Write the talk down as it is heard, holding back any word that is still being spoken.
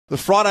The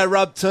Friday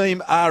Rub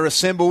team are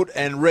assembled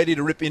and ready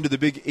to rip into the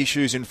big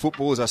issues in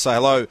football. As I say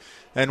hello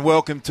and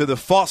welcome to the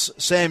Foss.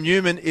 Sam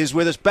Newman is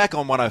with us back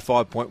on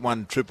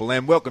 105.1 Triple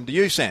M. Welcome to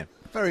you, Sam.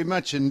 Very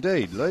much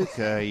indeed, Luke.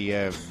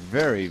 A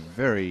very,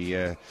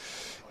 very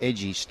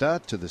edgy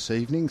start to this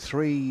evening.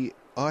 3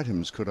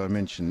 items, could I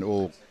mention,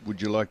 or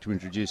would you like to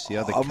introduce the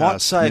other cast I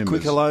might say members? A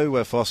quick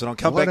hello, Foss, and I'll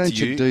come Why back to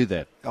don't you do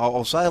that?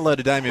 I'll say hello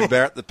to Damien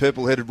Barrett, the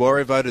purple-headed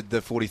warrior, voted the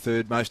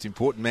 43rd most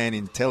important man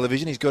in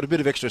television. He's got a bit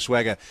of extra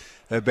swagger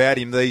about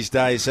him these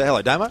days.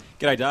 Hello, Damo.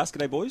 G'day, Das.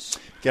 G'day, boys.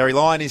 Garry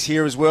Lyon is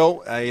here as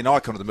well, an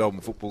icon of the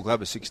Melbourne Football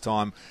Club, a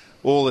 6-time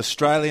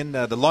All-Australian.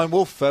 The Lone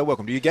Wolf,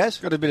 welcome to you guys.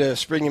 Got a bit of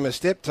spring in my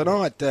step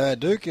tonight,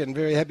 Duke, and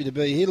very happy to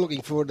be here.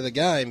 Looking forward to the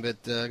game,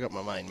 but I got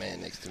my main man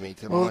next to me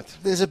tonight. Well,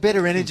 there's a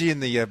better energy in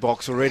the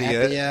box already.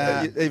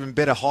 Even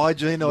better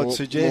hygiene, I'd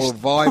suggest. More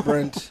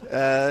vibrant.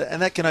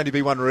 And that can only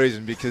be one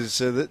reason, because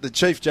the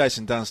Chief,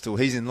 Jason Dunstall,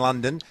 he's in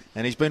London,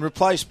 and he's been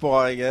replaced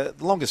by the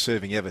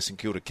longest-serving ever St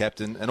Kilda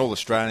captain, an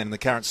All-Australian, and the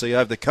current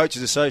CEO of the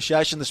Coaches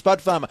Association, the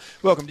Spud Farmer.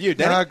 Welcome to you,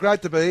 Danny.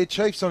 Great to be here.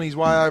 Chief's on his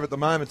way over at the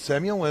moment,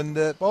 Samuel, and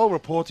by all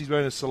reports he's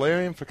been in a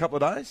solarium for a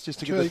couple of days just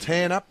to get the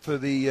tan up for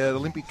the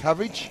Olympic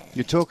coverage.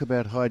 You talk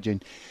about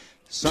hygiene.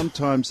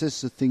 Sometimes this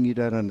is the thing you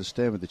don't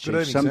understand with the Chief.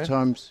 Good evening,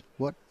 sometimes, Sam.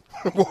 What?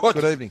 What?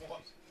 Good evening.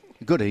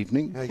 Good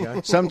evening. There you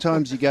go.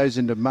 Sometimes he goes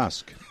into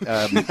Musk.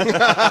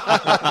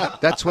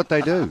 That's what they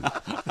do.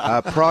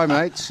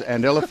 Primates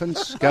and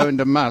elephants go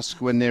into Musk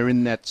when they're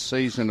in that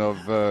season of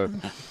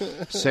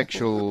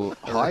sexual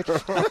height,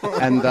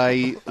 and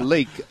they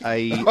leak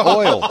a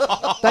oil.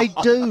 They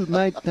do,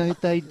 mate.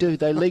 They do.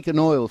 They leak an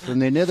oil from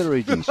their nether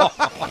regions,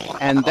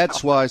 and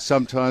that's why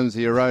sometimes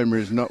the aroma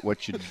is not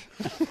what you'd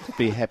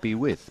be happy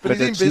with. But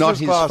it's not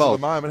his fault. At the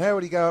moment. How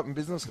would he go up in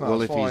business class?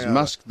 Well, if he's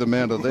musked them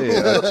out of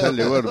there, I tell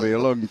you what, it'll be a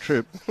long trip.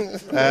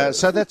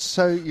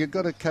 So you've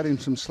got to cut him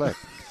some slack.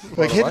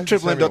 Well, head to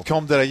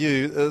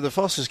triplem.com.au. The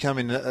Foss has come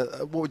in.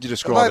 What would you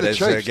describe it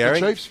as, Garry?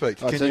 The Chiefs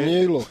speak. It's a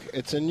new look.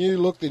 It's a new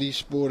look that he's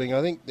sporting.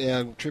 I think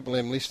our Triple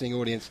M listening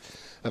audience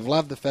have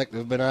loved the fact that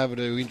we've been able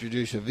to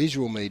introduce a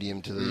visual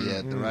medium to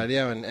the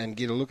radio and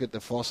get a look at the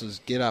Foss's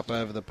get up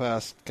over the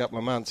past couple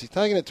of months. He's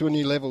taken it to a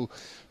new level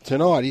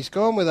tonight. He's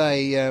gone with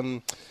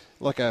a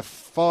like a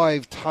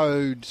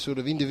 5-toed sort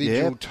of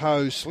individual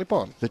toe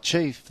slip-on. The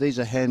Chief, these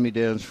are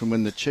hand-me-downs from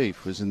when the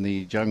Chief was in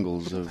the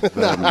jungles of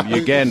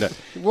Uganda.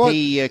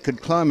 He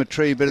could climb a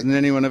tree better than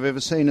anyone I've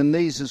ever seen, and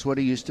these is what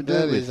he used to do.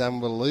 That is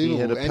unbelievable.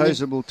 He had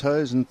opposable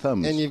toes and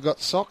thumbs. And you've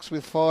got socks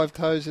with 5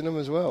 toes in them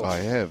as well. I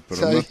have. But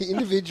so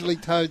individually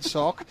toed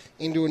sock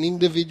into an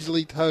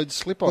individually toed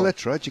slip-on. Well,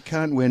 that's right. You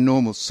can't wear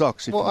normal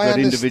socks if you've got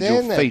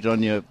individual feet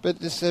on your...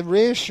 But it's a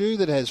rare shoe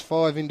that has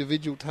 5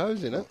 individual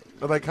toes in it.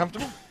 Are they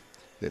comfortable?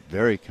 They're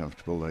very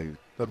comfortable.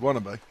 They'd want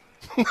to be.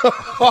 Have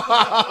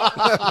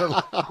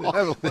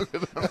a look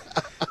at them.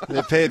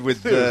 They're paired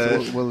with...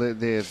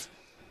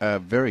 they're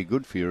very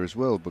good for you as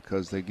well,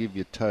 because they give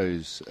your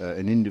toes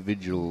an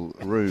individual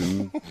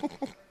room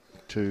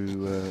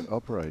to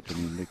operate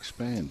and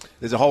expand.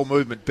 There's a whole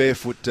movement,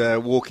 barefoot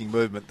walking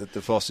movement, that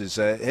the Foss is.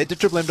 Head to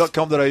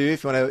triplem.com.au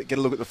if you want to get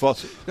a look at the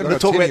Foss. We're going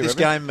to talk about this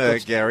game,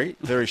 Garry,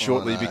 very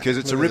shortly, because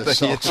it's a ripper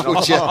here.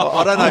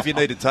 I don't know if you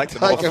need to take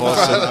them off,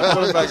 Foss.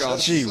 Put them back on.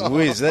 Gee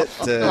whiz, that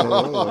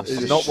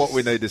is not what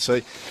we need to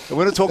see. We're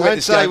going to talk about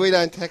this game. We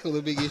don't tackle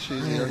the big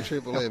issues here on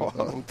Triple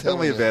M. Tell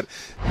me about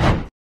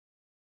it.